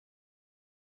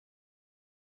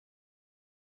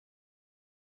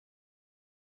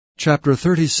Chapter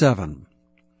 37.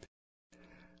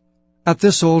 At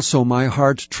this also my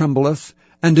heart trembleth,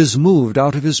 and is moved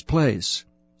out of his place.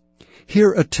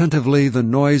 Hear attentively the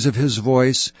noise of his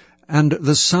voice, and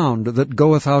the sound that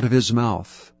goeth out of his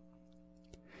mouth.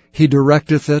 He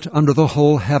directeth it under the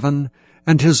whole heaven,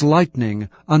 and his lightning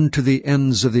unto the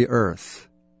ends of the earth.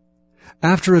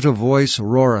 After it a voice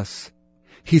roareth.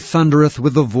 He thundereth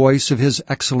with the voice of his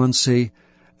excellency,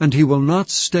 and he will not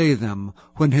stay them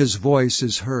when his voice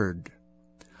is heard.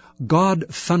 God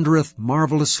thundereth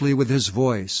marvelously with his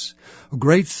voice.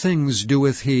 Great things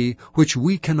doeth he, which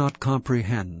we cannot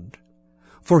comprehend.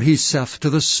 For he saith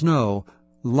to the snow,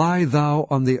 Lie thou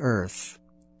on the earth.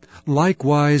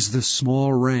 Likewise the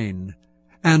small rain,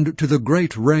 and to the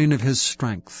great rain of his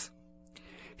strength.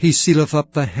 He sealeth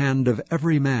up the hand of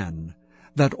every man,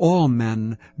 that all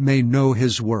men may know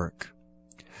his work.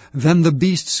 Then the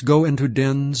beasts go into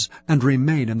dens, and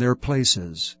remain in their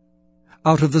places.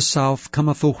 Out of the south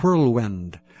cometh the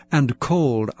whirlwind, and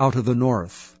cold out of the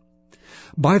north.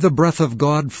 By the breath of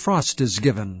God frost is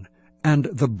given, and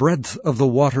the breadth of the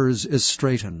waters is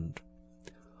straitened.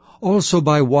 Also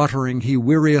by watering he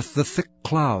wearieth the thick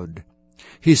cloud.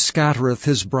 He scattereth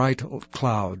his bright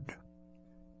cloud.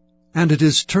 And it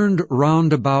is turned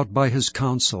round about by his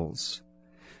counsels,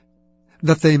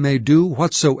 that they may do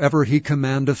whatsoever he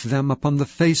commandeth them upon the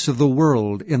face of the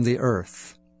world in the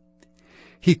earth.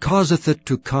 He causeth it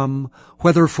to come,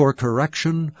 whether for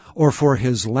correction, or for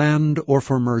his land, or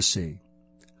for mercy.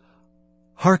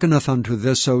 Hearkeneth unto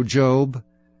this, O Job.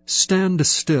 Stand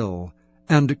still,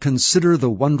 and consider the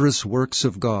wondrous works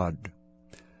of God.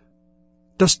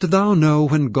 Dost thou know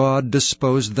when God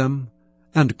disposed them,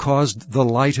 and caused the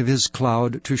light of his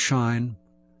cloud to shine?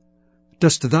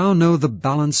 Dost thou know the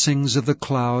balancings of the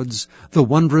clouds, the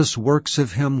wondrous works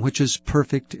of him which is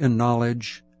perfect in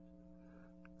knowledge?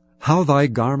 How thy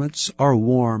garments are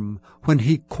warm, when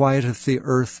he quieteth the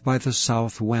earth by the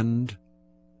south wind?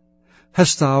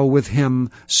 Hast thou with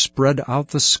him spread out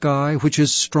the sky, which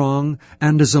is strong,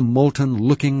 and is a molten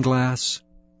looking-glass?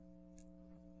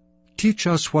 Teach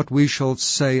us what we shall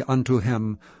say unto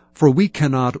him, for we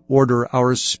cannot order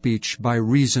our speech by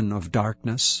reason of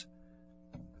darkness.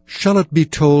 Shall it be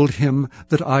told him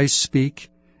that I speak?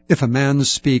 If a man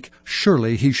speak,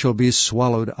 surely he shall be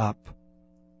swallowed up.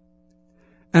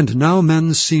 And now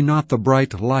men see not the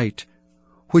bright light,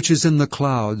 which is in the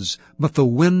clouds, but the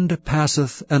wind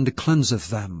passeth and cleanseth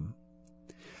them.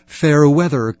 Fair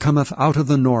weather cometh out of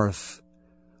the north.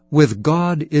 With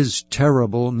God is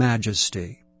terrible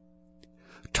majesty.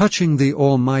 Touching the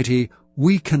Almighty,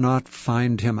 we cannot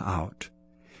find him out.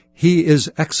 He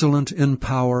is excellent in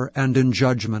power and in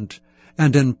judgment,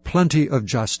 and in plenty of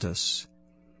justice.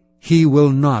 He will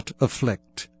not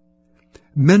afflict.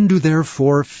 Men do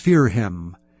therefore fear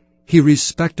him. He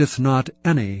respecteth not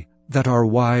any that are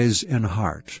wise in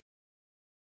heart.